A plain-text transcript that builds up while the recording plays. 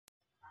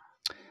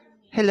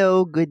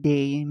Hello, good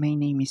day. My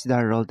name is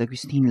Darold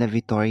Agustin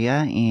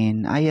Lavetoria,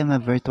 and I am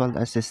a virtual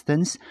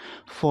assistant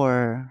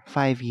for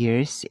 5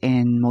 years,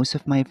 and most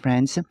of my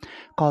friends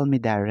call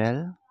me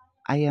Daryl.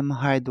 I am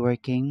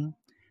hardworking,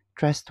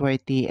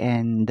 trustworthy,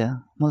 and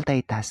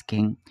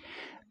multitasking.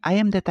 I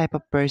am the type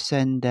of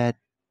person that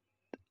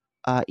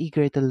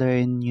eager to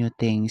learn new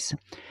things.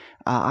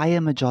 I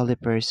am a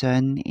jolly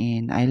person,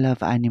 and I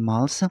love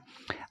animals.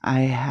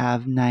 I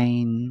have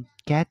 9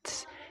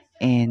 cats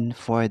and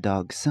 4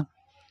 dogs.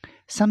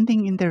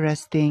 Something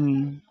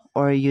interesting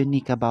or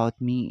unique about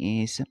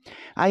me is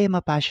I am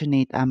a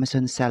passionate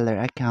Amazon seller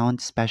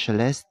account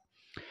specialist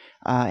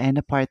and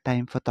a part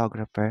time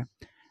photographer.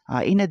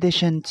 In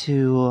addition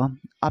to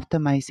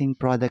optimizing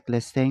product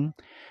listing,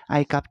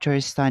 I capture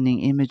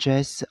stunning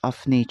images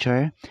of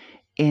nature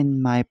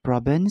in my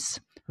province,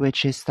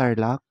 which is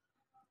Tarlac.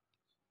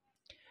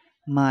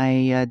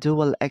 My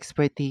dual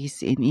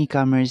expertise in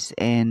e-commerce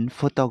and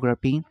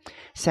photography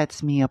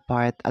sets me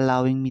apart,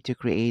 allowing me to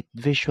create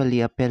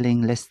visually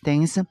appealing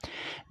listings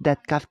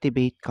that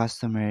captivate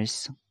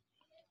customers.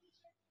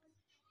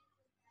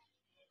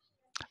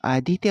 A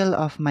detail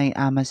of my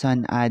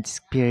Amazon ads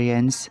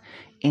experience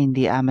in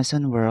the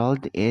Amazon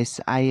world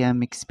is I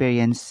am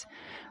experienced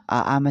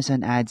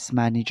Amazon ads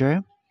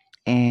manager,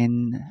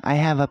 and I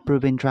have a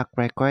proven track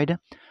record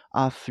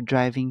of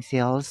driving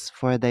sales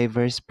for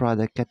diverse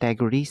product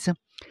categories.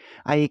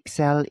 I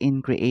excel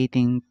in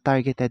creating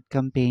targeted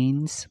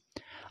campaigns,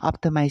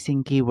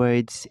 optimizing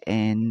keywords,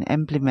 and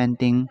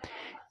implementing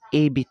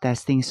A/B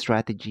testing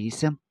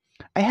strategies.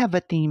 I have a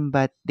team,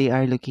 but they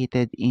are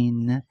located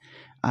in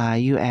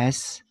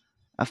US,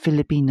 a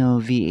Filipino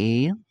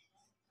VA.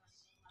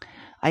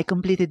 I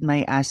completed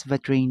my ASVA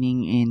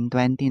training in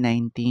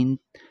 2019,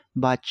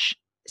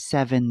 batch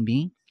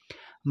 7B.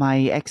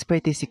 My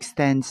expertise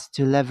extends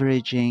to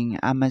leveraging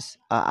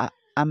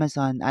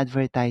Amazon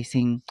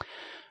advertising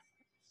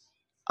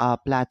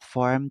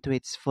platform to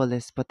its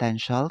fullest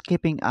potential,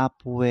 keeping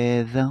up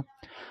with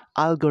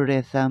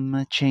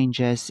algorithm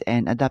changes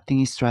and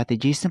adapting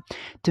strategies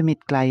to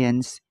meet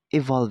clients'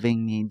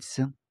 evolving needs.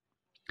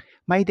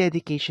 My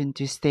dedication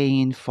to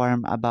staying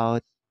informed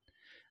about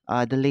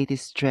the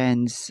latest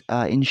trends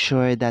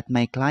ensure that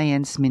my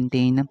clients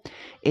maintain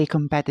a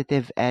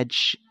competitive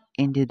edge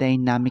in the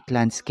dynamic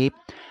landscape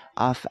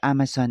of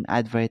Amazon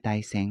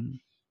advertising.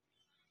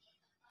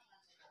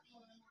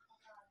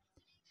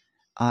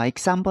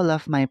 Example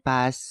of my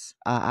past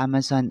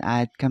Amazon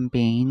ad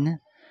campaign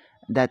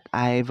that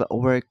I've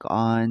worked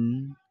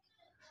on,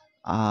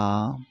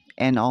 uh,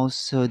 and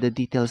also the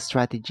detailed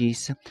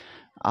strategies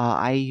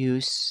I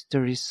use to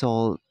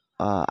result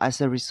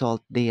as a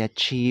result they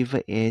achieve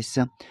is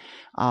there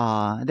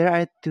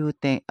are two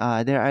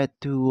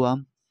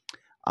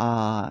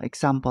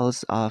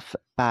examples of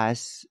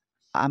past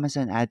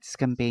Amazon ads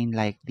campaign,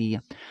 like the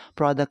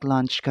product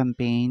launch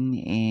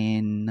campaign,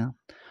 and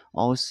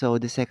also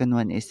the second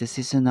one is the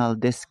seasonal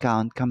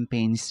discount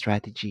campaign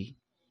strategy.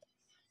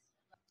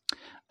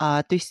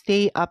 To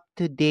stay up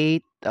to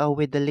date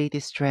with the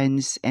latest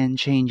trends and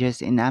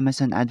changes in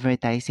Amazon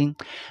advertising,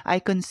 I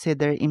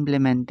consider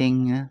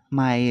implementing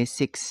my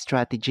 6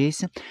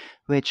 strategies,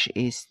 which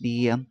is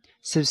the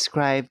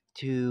subscribe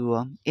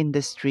to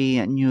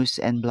industry news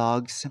and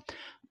blogs,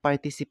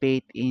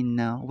 participate in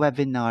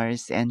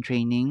webinars and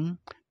training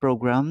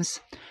programs,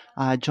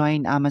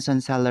 join Amazon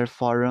seller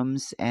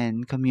forums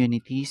and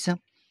communities,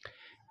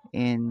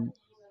 and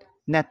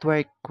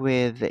network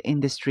with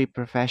industry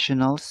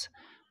professionals,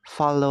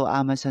 follow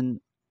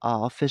Amazon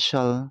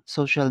official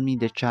social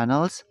media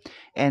channels,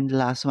 and the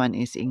last one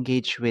is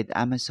engage with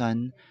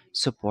Amazon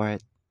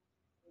support.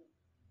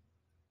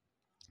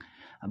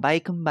 By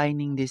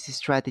combining these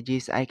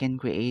strategies, I can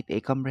create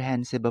a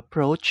comprehensive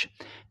approach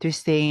to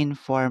stay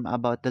informed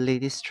about the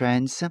latest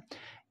trends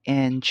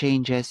and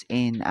changes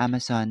in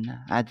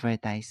Amazon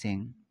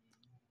advertising.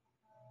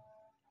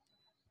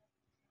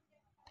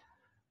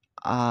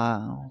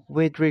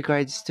 With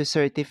regards to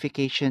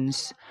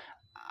certifications,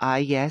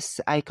 yes,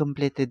 I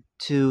completed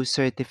 2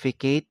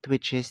 certificate,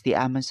 which is the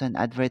Amazon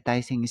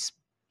advertising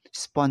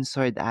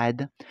sponsored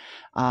ad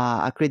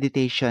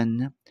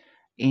accreditation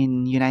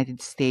in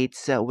United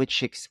States,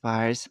 which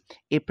expires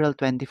April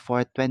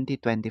 24,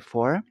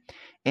 2024,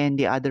 and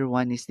the other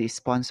one is the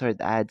sponsored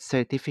ad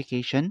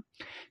certification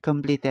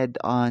completed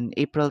on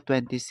April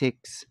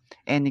 26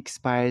 and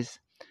expires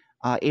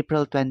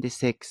April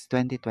 26,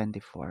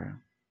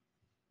 2024.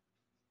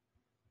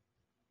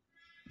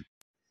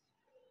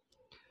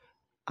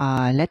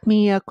 Let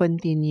me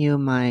continue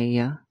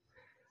my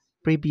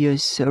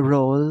previous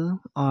role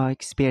or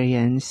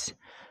experience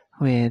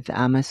with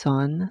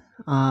Amazon.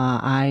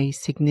 I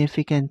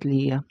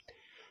significantly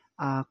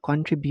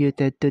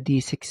contributed to the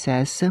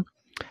success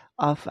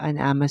of an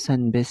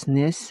Amazon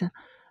business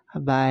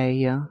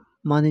by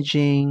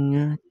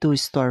managing 2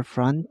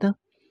 storefront.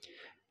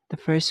 The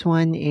first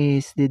one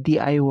is the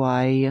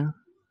DIY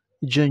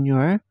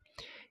Junior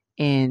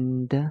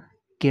and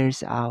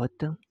Gears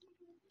Out.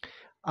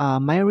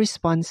 My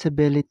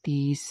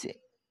responsibilities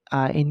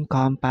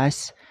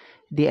encompass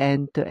the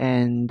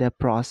end-to-end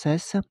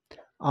process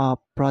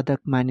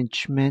product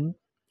management,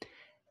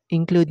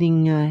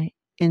 including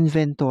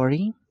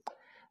inventory,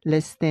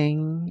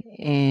 listing,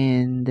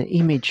 and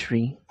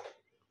imagery.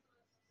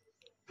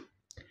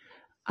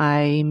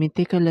 I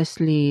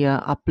meticulously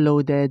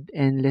uploaded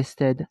and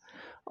listed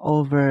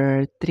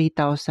over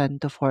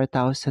 3,000 to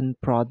 4,000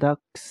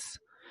 products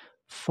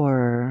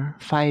for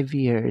 5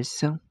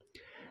 years.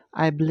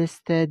 I've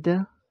listed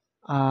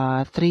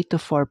 3 to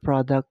 4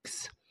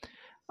 products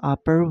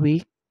per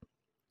week,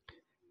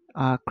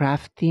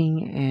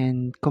 crafting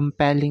and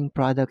compelling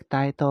product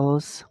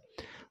titles,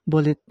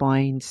 bullet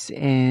points,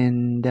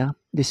 and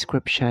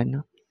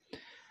description,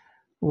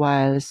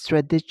 while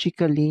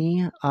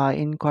strategically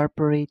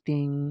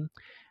incorporating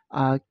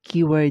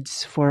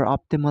keywords for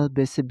optimal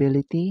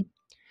visibility.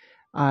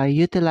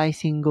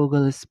 Utilizing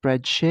Google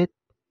Spreadsheet,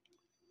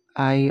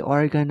 I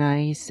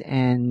organize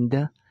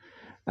and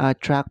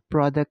track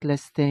product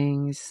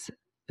listings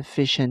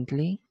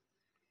efficiently.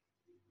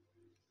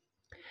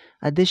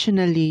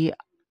 Additionally,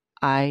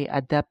 I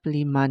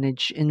adeptly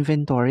manage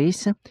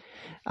inventories,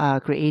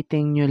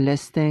 creating new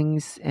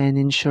listings and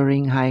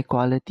ensuring high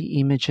quality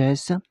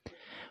images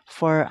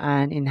for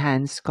an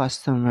enhanced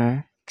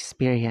customer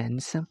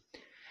experience.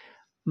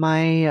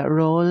 My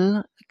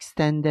role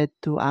extended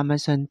to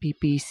Amazon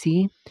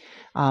PPC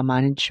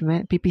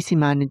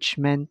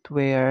management,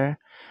 where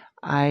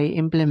I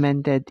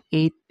implemented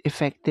 8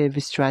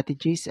 effective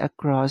strategies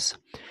across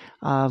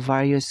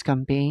various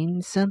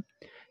campaigns,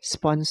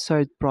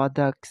 sponsored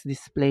products,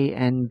 display,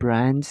 and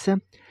brands.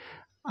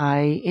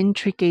 I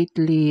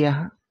intricately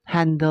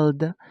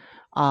handled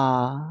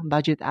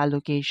budget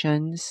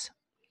allocations,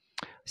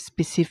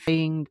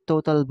 specifying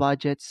total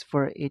budgets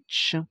for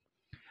each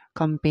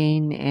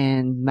campaign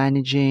and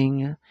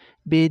managing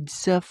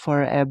bids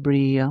for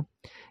every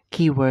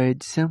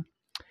keywords.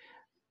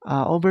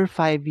 Over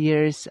 5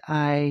 years,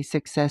 I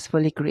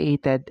successfully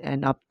created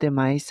and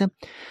optimized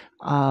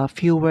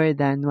fewer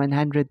than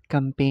 100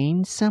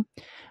 campaigns,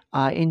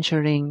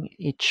 ensuring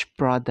each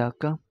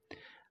product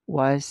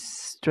was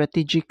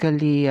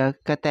strategically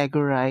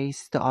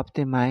categorized to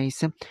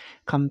optimize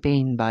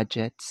campaign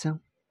budgets.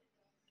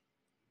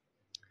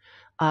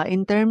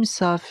 In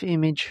terms of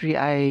imagery,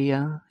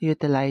 I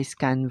utilize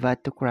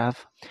Canva to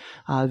craft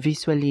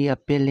visually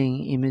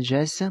appealing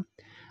images,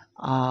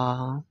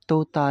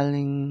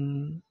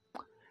 totaling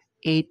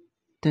 8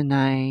 to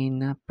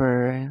 9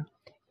 per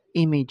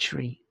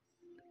imagery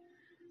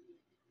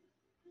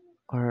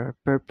or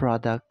per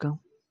product.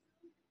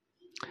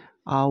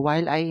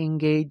 While I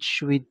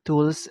engage with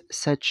tools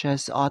such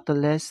as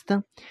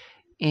Autolist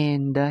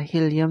and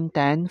Helium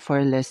 10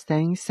 for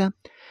listings,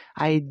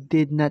 I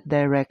did not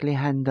directly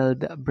handle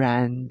the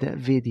brand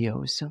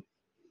videos.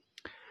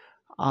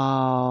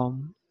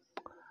 Um,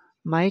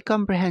 my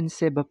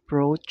comprehensive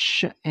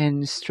approach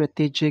and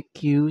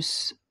strategic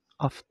use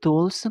of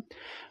tools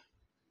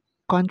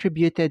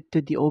contributed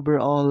to the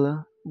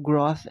overall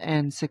growth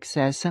and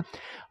success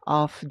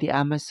of the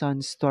Amazon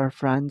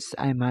storefronts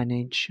I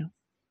manage.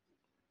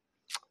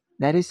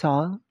 That is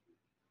all.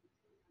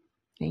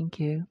 Thank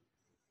you.